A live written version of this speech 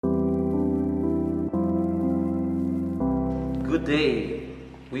Good day.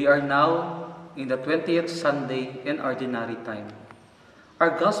 We are now in the 20th Sunday in Ordinary Time.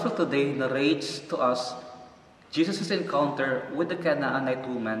 Our Gospel today narrates to us Jesus' encounter with the Canaanite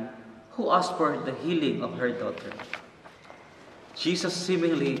woman who asked for the healing of her daughter. Jesus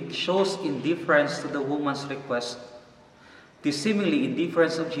seemingly shows indifference to the woman's request. The seemingly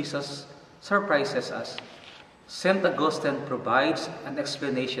indifference of Jesus surprises us. St. Augustine provides an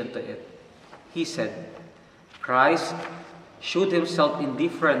explanation to it. He said, Christ showed himself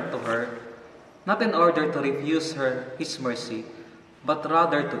indifferent to her, not in order to refuse her his mercy, but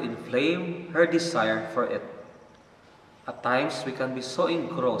rather to inflame her desire for it. At times, we can be so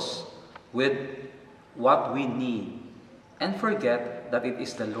engrossed with what we need and forget that it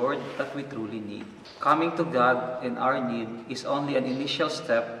is the Lord that we truly need. Coming to God in our need is only an initial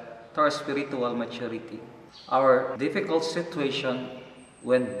step to our spiritual maturity. Our difficult situation,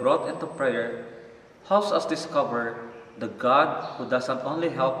 when brought into prayer, helps us discover the God who does not only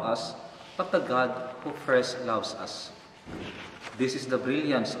help us, but the God who first loves us. This is the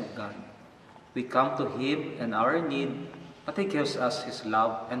brilliance of God. We come to Him in our need, but He gives us His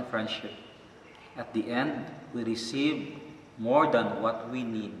love and friendship. At the end, we receive more than what we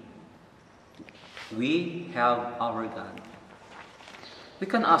need. We have our God. We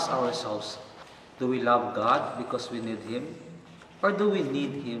can ask ourselves, do we love God because we need Him? Or do we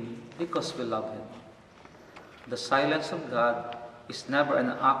need Him because we love Him? The silence of God is never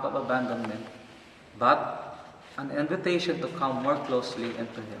an act of abandonment, but an invitation to come more closely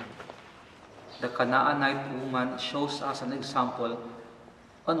into Him. The Canaanite woman shows us an example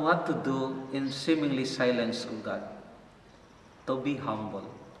on what to do in seemingly silence of God. To be humble.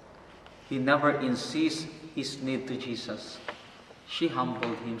 He never insists his need to Jesus. She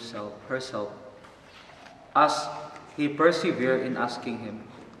humbled herself, as he persevered in asking Him.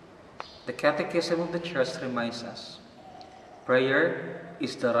 The Catechism of the Church reminds us, prayer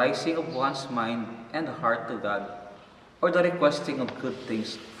is the rising of one's mind and heart to God, or the requesting of good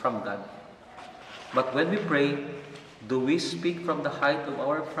things from God. But when we pray, do we speak from the height of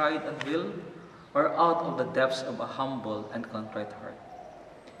our pride and will, or out of the depths of a humble and contrite heart?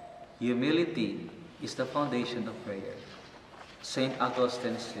 Humility is the foundation of prayer. St.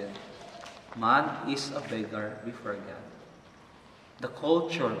 Augustine said, man is a beggar before God. The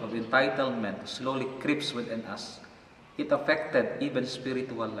culture of entitlement slowly creeps within us. It affected even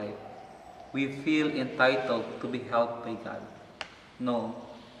spiritual life. We feel entitled to be helped by God. No,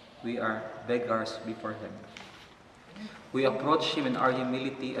 we are beggars before Him. We approach Him in our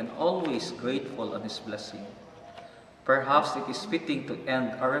humility and always grateful on His blessing. Perhaps it is fitting to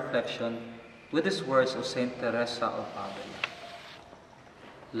end our reflection with these words of Saint Teresa of Avila.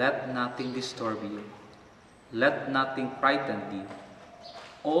 Let nothing disturb you. Let nothing frighten thee.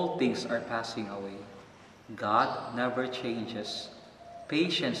 All things are passing away. God never changes.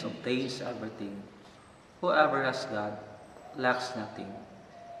 Patience obtains everything. Whoever has God lacks nothing.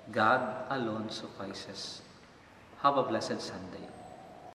 God alone suffices. Have a blessed Sunday.